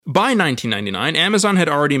By 1999, Amazon had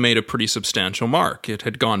already made a pretty substantial mark. It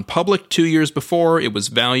had gone public 2 years before, it was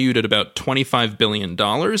valued at about $25 billion,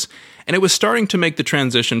 and it was starting to make the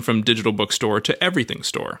transition from digital bookstore to everything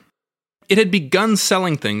store. It had begun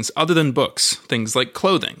selling things other than books, things like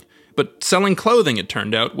clothing. But selling clothing, it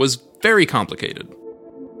turned out, was very complicated.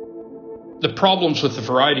 The problems with the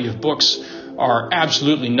variety of books are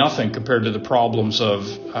absolutely nothing compared to the problems of,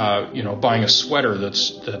 buying a sweater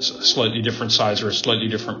that's a slightly different size or a slightly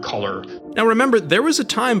different color. Now remember, there was a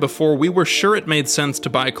time before we were sure it made sense to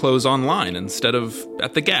buy clothes online instead of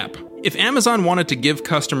at the Gap. If Amazon wanted to give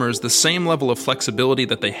customers the same level of flexibility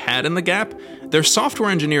that they had in the Gap, their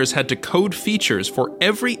software engineers had to code features for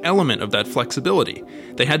every element of that flexibility.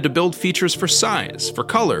 They had to build features for size, for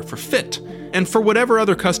color, for fit, and for whatever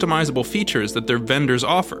other customizable features that their vendors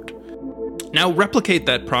offered. Now replicate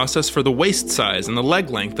that process for the waist size and the leg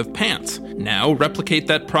length of pants. Now replicate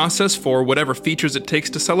that process for whatever features it takes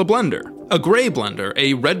to sell a blender. A gray blender,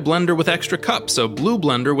 a red blender with extra cups, a blue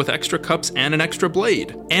blender with extra cups and an extra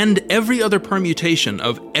blade, and every other permutation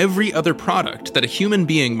of every other product that a human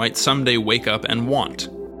being might someday wake up and want.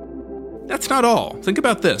 That's not all. Think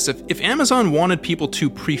about this. If Amazon wanted people to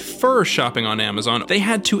prefer shopping on Amazon, they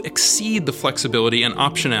had to exceed the flexibility and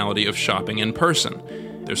optionality of shopping in person.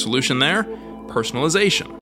 Their solution there? Personalization.